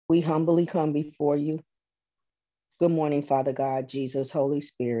We humbly come before you. Good morning, Father God, Jesus, Holy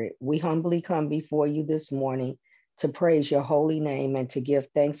Spirit. We humbly come before you this morning to praise your holy name and to give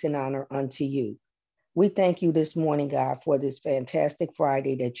thanks and honor unto you. We thank you this morning, God, for this fantastic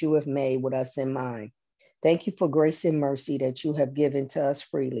Friday that you have made with us in mind. Thank you for grace and mercy that you have given to us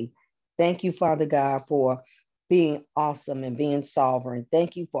freely. Thank you, Father God, for being awesome and being sovereign.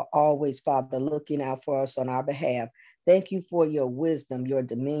 Thank you for always, Father, looking out for us on our behalf. Thank you for your wisdom, your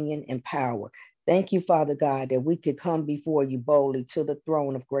dominion, and power. Thank you, Father God, that we could come before you boldly to the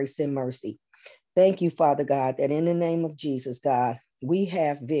throne of grace and mercy. Thank you, Father God, that in the name of Jesus, God, we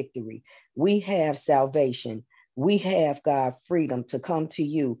have victory. We have salvation. We have, God, freedom to come to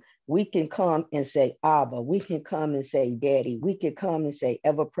you. We can come and say, Abba. We can come and say, Daddy. We can come and say,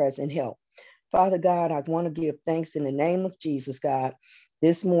 ever present help. Father God, I want to give thanks in the name of Jesus, God,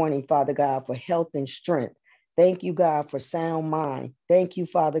 this morning, Father God, for health and strength. Thank you, God, for sound mind. Thank you,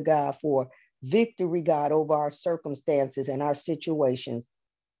 Father God, for victory, God, over our circumstances and our situations.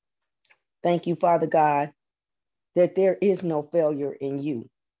 Thank you, Father God, that there is no failure in you.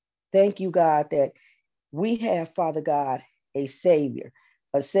 Thank you, God, that we have, Father God, a Savior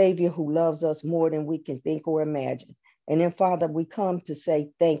who loves us more than we can think or imagine. And then, Father, we come to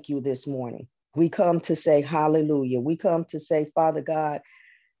say thank you this morning. We come to say hallelujah. We come to say, Father God,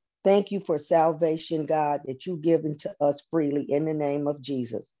 thank you for salvation, God, that you've given to us freely in the name of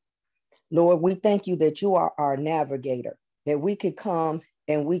Jesus. Lord, we thank you that you are our navigator, that we could come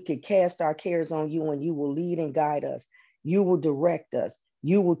and we could cast our cares on you and you will lead and guide us. You will direct us.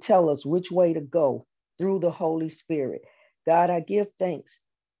 You will tell us which way to go through the Holy Spirit. God, I give thanks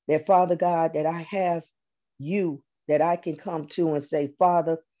that, Father God, that I have you that I can come to and say,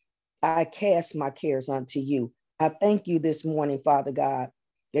 Father, I cast my cares unto you. I thank you this morning, Father God,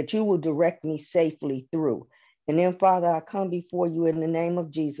 that you will direct me safely through. And then, Father, I come before you in the name of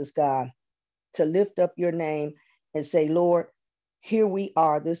Jesus, God, to lift up your name and say, Lord, here we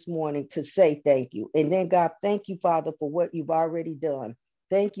are this morning to say thank you. And then, God, thank you, Father, for what you've already done.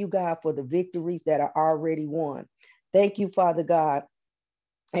 Thank you, God, for the victories that are already won. Thank you, Father God,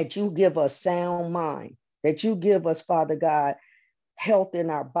 that you give us sound mind, that you give us, Father God, health in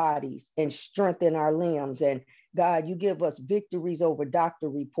our bodies and strength in our limbs. And God, you give us victories over doctor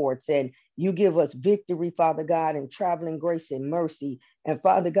reports, and you give us victory, Father God, in traveling grace and mercy. And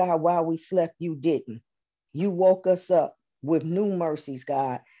Father God, while we slept, you didn't. You woke us up with new mercies,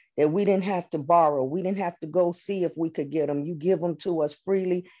 God, that we didn't have to borrow. We didn't have to go see if we could get them. You give them to us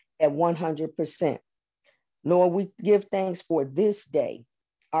freely at 100%. Lord, we give thanks for this day,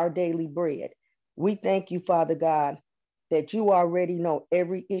 our daily bread. We thank you, Father God, that you already know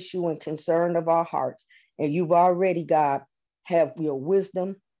every issue and concern of our hearts. And you've already, God, have your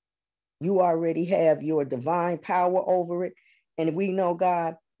wisdom. You already have your divine power over it. And we know,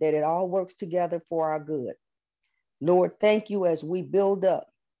 God, that it all works together for our good. Lord, thank you as we build up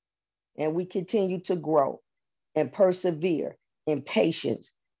and we continue to grow and persevere in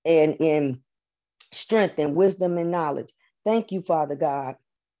patience and in strength and wisdom and knowledge. Thank you, Father God.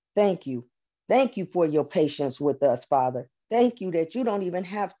 Thank you. Thank you for your patience with us, Father. Thank you that you don't even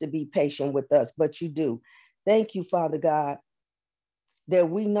have to be patient with us, but you do. Thank you, Father God, that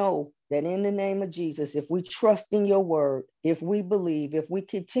we know that in the name of Jesus, if we trust in your word, if we believe, if we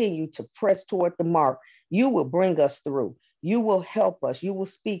continue to press toward the mark, you will bring us through. You will help us. You will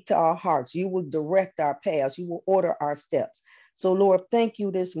speak to our hearts. You will direct our paths. You will order our steps. So, Lord, thank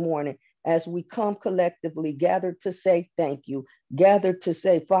you this morning as we come collectively, gathered to say thank you, gathered to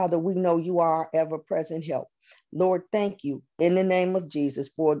say, Father, we know you are our ever present help. Lord, thank you in the name of Jesus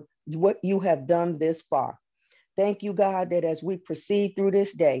for what you have done this far. Thank you, God, that as we proceed through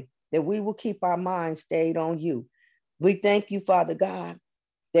this day, that we will keep our minds stayed on you. We thank you, Father God,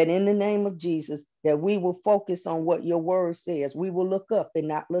 that in the name of Jesus, that we will focus on what your word says. We will look up and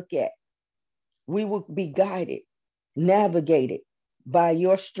not look at. We will be guided, navigated by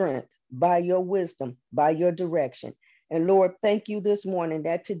your strength, by your wisdom, by your direction. And Lord, thank you this morning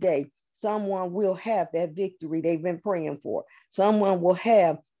that today someone will have that victory they've been praying for. Someone will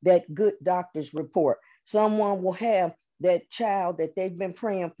have that good doctor's report. Someone will have that child that they've been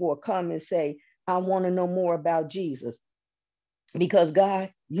praying for come and say, I want to know more about Jesus. Because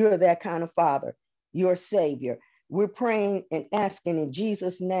God, you're that kind of Father. You're a Savior. We're praying and asking in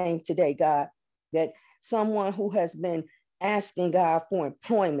Jesus' name today, God, that someone who has been asking God for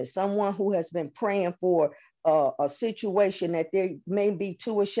employment, someone who has been praying for a situation that they may be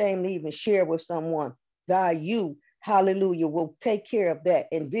too ashamed to even share with someone, God, you, hallelujah, will take care of that,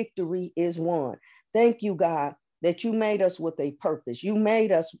 and victory is won. Thank you, God, that you made us with a purpose. You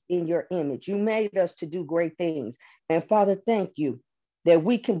made us in your image. You made us to do great things. And Father, thank you. that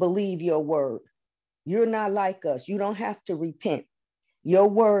we can believe your word. You're not like us. You don't have to repent. Your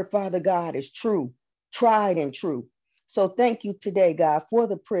word, Father God, is true, tried and true. So thank you today, God, for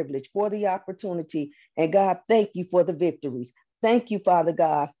the privilege, for the opportunity. And God, thank you for the victories. Thank you, Father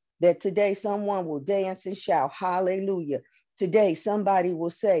God, that today someone will dance and shout, hallelujah. Today, somebody will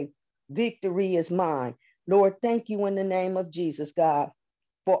say, victory is mine. Lord, thank you in the name of Jesus, God,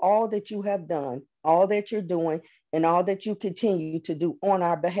 for all that you have done, all that you're doing, and all that you continue to do on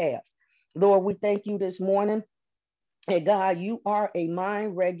our behalf. Lord, we thank you this morning. And God, you are a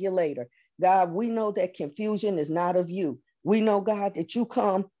mind regulator. God, we know that confusion is not of you. We know, God, that you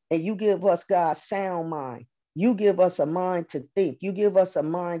come and you give us, God, sound mind. You give us a mind to think. You give us a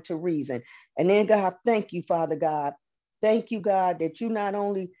mind to reason. And then, God, thank you, Father God. Thank you, God, that you not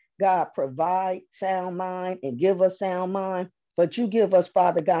only, God, provide sound mind and give us sound mind, but you give us,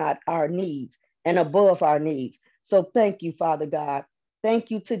 Father God, our needs and above our needs. So thank you, Father God.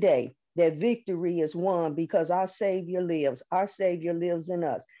 Thank you today that victory is won because our Savior lives. Our Savior lives in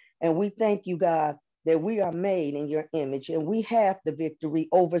us. And we thank you, God, that we are made in your image and we have the victory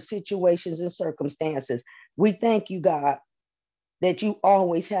over situations and circumstances. We thank you, God, that you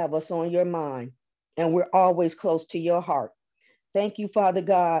always have us on your mind and we're always close to your heart. Thank you, Father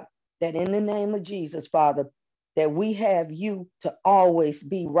God, that in the name of Jesus, Father, that we have you to always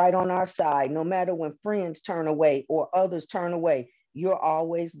be right on our side, no matter when friends turn away or others turn away, you're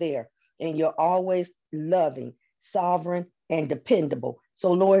always there and you're always loving, sovereign, and dependable.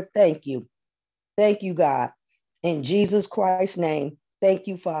 So, Lord, thank you. Thank you, God. In Jesus Christ's name, thank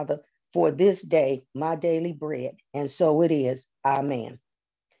you, Father, for this day, my daily bread. And so it is. Amen.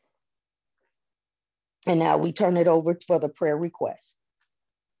 And now we turn it over for the prayer requests.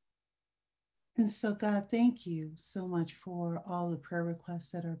 And so, God, thank you so much for all the prayer requests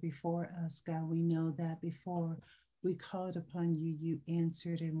that are before us. God, we know that before we called upon you, you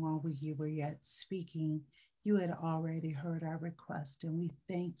answered, and while you were yet speaking, you had already heard our request. And we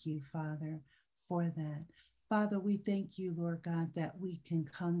thank you, Father, for that. Father, we thank you, Lord God, that we can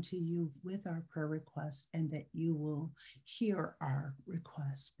come to you with our prayer requests and that you will hear our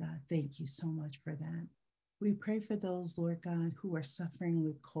requests. God, thank you so much for that. We pray for those, Lord God, who are suffering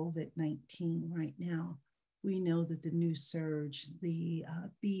with COVID-19 right now. We know that the new surge, the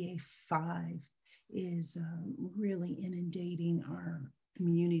BA5, is really inundating our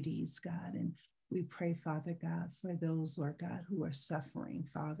communities, God. And we pray, Father God, for those, Lord God, who are suffering,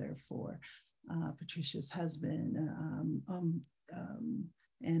 Father, for Patricia's husband,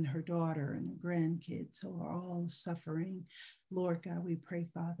 and her daughter and her grandkids who are all suffering. Lord God, we pray,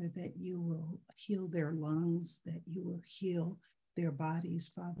 Father, that you will heal their lungs, that you will heal their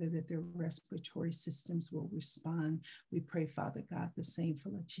bodies, Father, that their respiratory systems will respond. We pray, Father God, the same for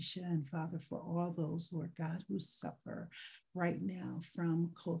Letitia and Father, for all those, Lord God, who suffer right now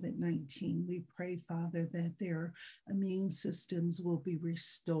from COVID-19. We pray, Father, that their immune systems will be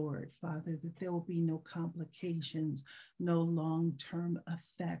restored, Father, that there will be no complications, no long term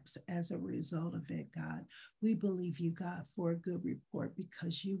effects as a result of it, God. We believe you, God, for a good report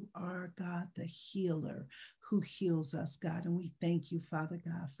because you are, God, the healer who heals us, God. And we thank you, Father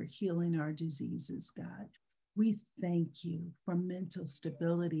God, for healing our diseases, God. We thank you for mental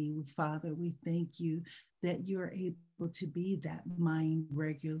stability, Father. We thank you that you're able to be that mind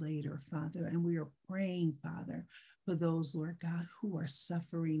regulator, Father. And we are praying, Father, for those, Lord God, who are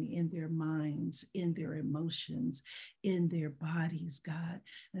suffering in their minds, in their emotions, in their bodies, God.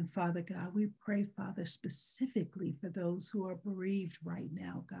 And Father God, we pray, Father, specifically for those who are bereaved right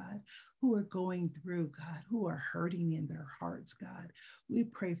now, God, who are going through, God, who are hurting in their hearts, God. We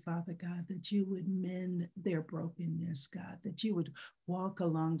pray, Father God, that you would mend their brokenness, God, that you would walk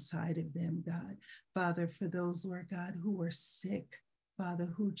alongside of them, God. Father, for those, Lord God, who are sick, Father,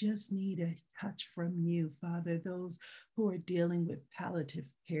 who just need a touch from you, Father, those who are dealing with palliative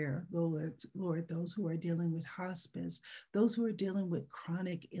care, Lord, those who are dealing with hospice, those who are dealing with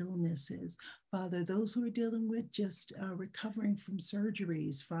chronic illnesses, Father, those who are dealing with just recovering from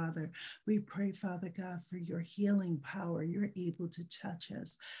surgeries, Father, we pray, Father God, for your healing power. You're able to touch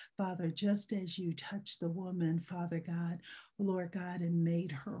us, Father, just as you touched the woman, Father God, Lord God, and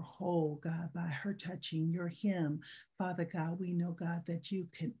made her whole, God, by her touching your hem. Father God, we know, God, that you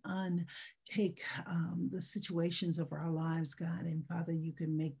can untake the situations of our lives, God, and Father, you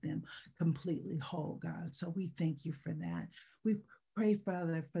can make them completely whole, God. So we thank you for that. We pray,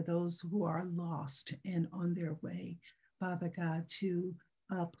 Father, for those who are lost and on their way, Father God, to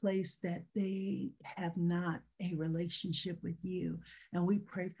a place that they have not a relationship with you. And we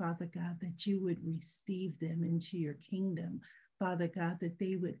pray, Father God, that you would receive them into your kingdom. Father God, that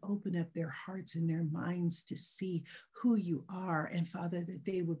they would open up their hearts and their minds to see who you are. And Father, that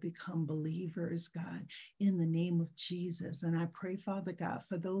they would become believers, God, in the name of Jesus. And I pray, Father God,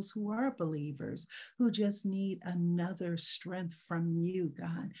 for those who are believers, who just need another strength from you,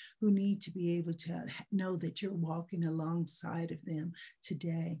 God, who need to be able to know that you're walking alongside of them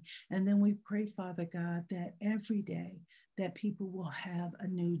today. And then we pray, Father God, that every day, that people will have a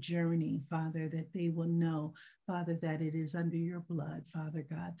new journey, Father, that they will know, Father, that it is under your blood, Father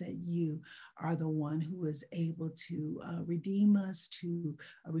God, that you are the one who is able to redeem us, to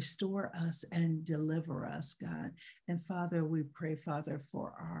restore us, and deliver us, God. And Father, we pray, Father,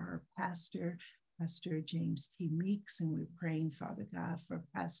 for our pastor, Pastor James T. Meeks, and we're praying, Father God, for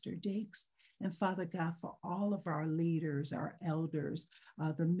Pastor Dakes. And Father God, for all of our leaders, our elders,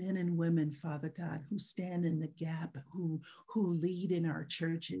 the men and women, Father God, who stand in the gap, who lead in our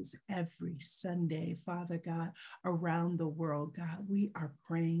churches every Sunday, Father God, around the world, God, we are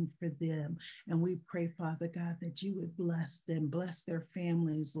praying for them. And we pray, Father God, that you would bless them, bless their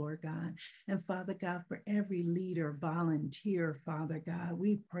families, Lord God. And Father God, for every leader, volunteer, Father God,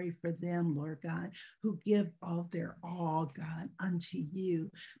 we pray for them, Lord God, who give of their all, God, unto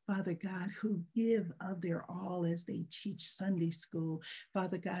you. Father God, who give of their all as they teach Sunday school,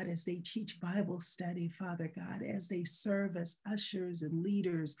 Father God, as they teach Bible study, Father God, as they serve as ushers and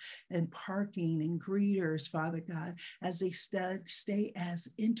leaders and parking and greeters, Father God, as they stay as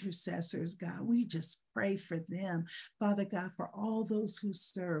intercessors, God. We just pray for them, Father God, for all those who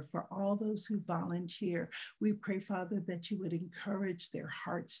serve, for all those who volunteer. We pray, Father, that you would encourage their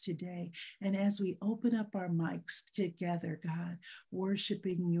hearts today. And as we open up our mics together, God,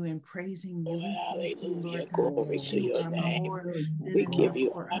 worshiping you and praising you, we thank you, Hallelujah. Lord God, Glory that to you your are name. more than We give enough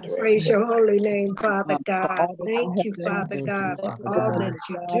you for honor us and Praise to your praise. holy name, Father For God. all that Thank you have you, done. Father Thank you, God, for Father all God. that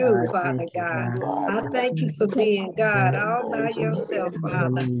you God, do, we Father thank you, God. God. God, I we thank you for Because being God you all by yourself,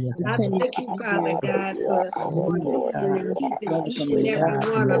 Father. I continue thank to you, be Father there God, you are for our Lord. God. You are keeping our Brother each from the and strength, every God,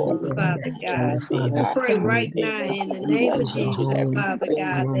 our one of Lord, us, Lord, and Father God. and being I our pray right continue now comforter. in the to name be of Blessed be Jesus, the Father name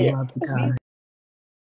God, of that Yes,